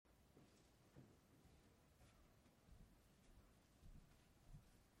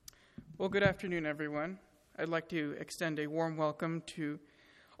Well, good afternoon, everyone. I'd like to extend a warm welcome to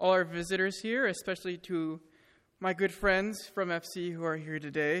all our visitors here, especially to my good friends from FC who are here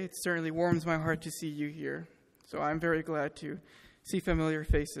today. It certainly warms my heart to see you here. So I'm very glad to see familiar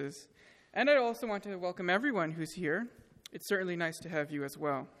faces. And I also want to welcome everyone who's here. It's certainly nice to have you as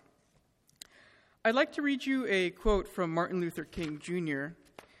well. I'd like to read you a quote from Martin Luther King Jr.,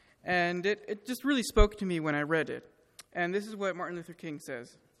 and it just really spoke to me when I read it. And this is what Martin Luther King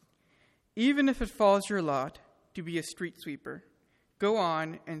says. Even if it falls your lot to be a street sweeper, go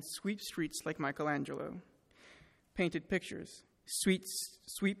on and sweep streets like Michelangelo. Painted pictures. Sweep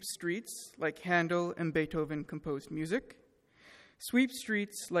streets like Handel and Beethoven composed music. Sweep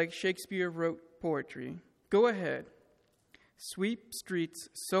streets like Shakespeare wrote poetry. Go ahead. Sweep streets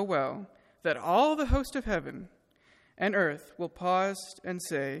so well that all the host of heaven and earth will pause and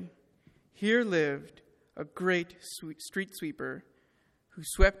say, here lived a great street sweeper who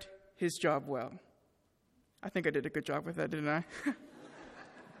swept his job well. I think I did a good job with that, didn't I?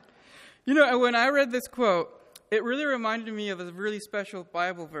 When I read this quote, it really reminded me of a really special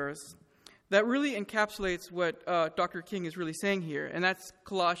Bible verse that really encapsulates what Dr. King is really saying here, and that's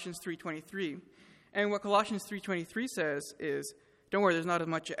Colossians 3:23. And what Colossians 3:23 says is, don't worry, there's not as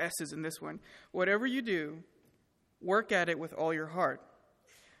much S's in this one. Whatever you do, work at it with all your heart,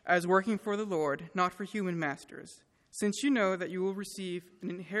 as working for the Lord, not for human masters, since you know that you will receive an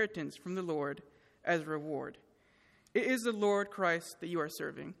inheritance from the Lord as a reward. It is the Lord Christ that you are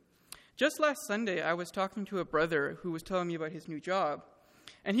serving. Just last Sunday, I was talking to a brother who was telling me about his new job.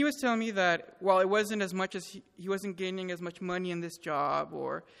 And he was telling me that while it wasn't as much as he wasn't gaining as much money in this job,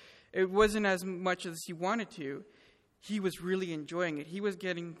 or it wasn't as much as he wanted to, he was really enjoying it. He was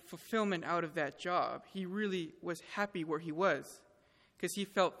getting fulfillment out of that job. He really was happy where he was because he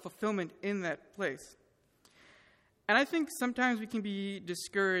felt fulfillment in that place. And I think sometimes we can be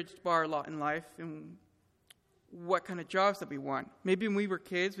discouraged by our lot in life and what kind of jobs that we want. Maybe when we were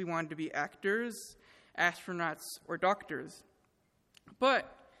kids, we wanted to be actors, astronauts, or doctors.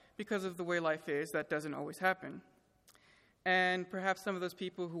 But because of the way life is, that doesn't always happen. And perhaps some of those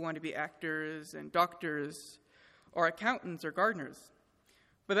people who want to be actors and doctors or accountants or gardeners.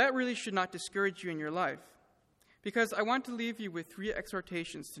 But that really should not discourage you in your life, because I want to leave you with 3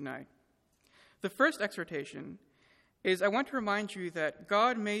 exhortations tonight. The first exhortation is I want to remind you that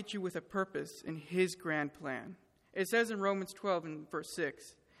God made you with a purpose in his grand plan. It says in Romans 12 and verse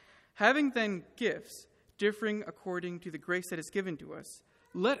 6, having then gifts differing according to the grace that is given to us,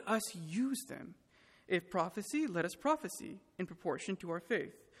 let us use them. If prophecy, let us prophesy in proportion to our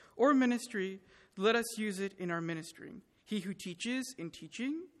faith. Or ministry, let us use it in our ministering. He who teaches in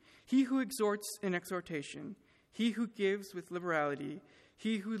teaching, he who exhorts in exhortation, he who gives with liberality,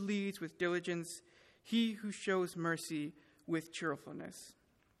 he who leads with diligence, he who shows mercy with cheerfulness.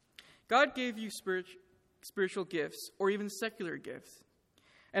 God gave you spiritual gifts or even secular gifts.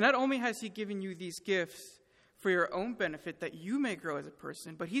 And not only has he given you these gifts for your own benefit that you may grow as a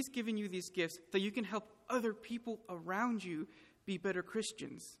person, but he's given you these gifts that you can help other people around you be better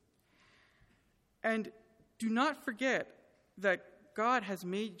Christians. And do not forget that God has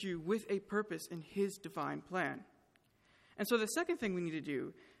made you with a purpose in his divine plan. And so the second thing we need to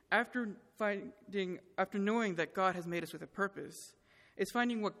do after knowing that God has made us with a purpose is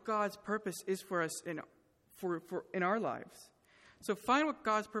finding what God's purpose is for us in our lives. So find what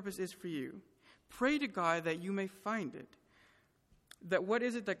God's purpose is for you. Pray to God that you may find it. That what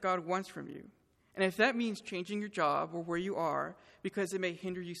is it that God wants from you? And if that means changing your job or where you are because it may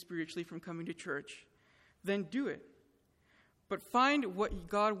hinder you spiritually from coming to church, then do it. But find what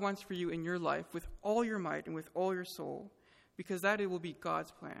God wants for you in your life with all your might and with all your soul, because that it will be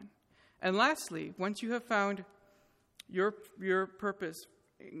God's plan. And lastly, once you have found your purpose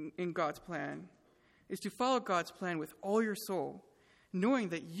in God's plan, is to follow God's plan with all your soul, knowing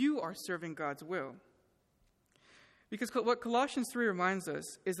that you are serving God's will. Because what Colossians 3 reminds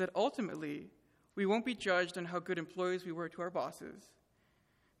us is that ultimately, we won't be judged on how good employees we were to our bosses,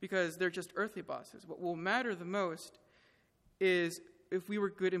 because they're just earthly bosses. What will matter the most is if we were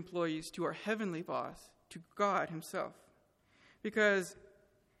good employees to our heavenly boss, to God himself. Because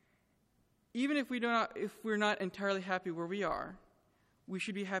even if we're not entirely happy where we are, we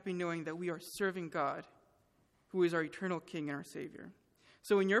should be happy knowing that we are serving God, who is our eternal King and our Savior.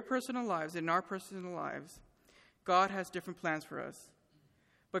 So in your personal lives, in our personal lives, God has different plans for us.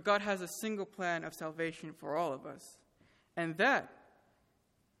 But God has a single plan of salvation for all of us. And that,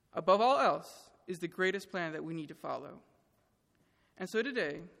 above all else, is the greatest plan that we need to follow. And so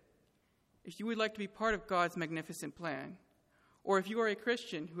today, if you would like to be part of God's magnificent plan, or if you are a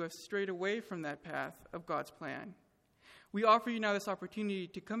Christian who has strayed away from that path of God's plan, we offer you now this opportunity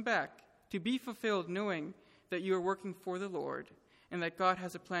to come back to be fulfilled knowing that you are working for the Lord and that God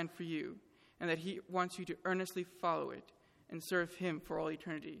has a plan for you and that he wants you to earnestly follow it and serve him for all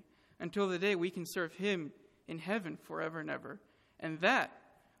eternity until the day we can serve him in heaven forever and ever. And that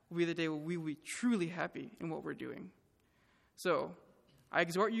will be the day when we will be truly happy in what we're doing. So I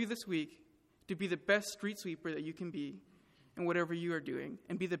exhort you this week to be the best street sweeper that you can be in whatever you are doing,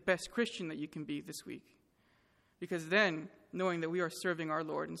 and be the best Christian that you can be this week. Because then, knowing that we are serving our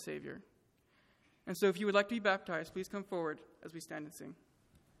Lord and Savior. And so if you would like to be baptized, please come forward as we stand and sing.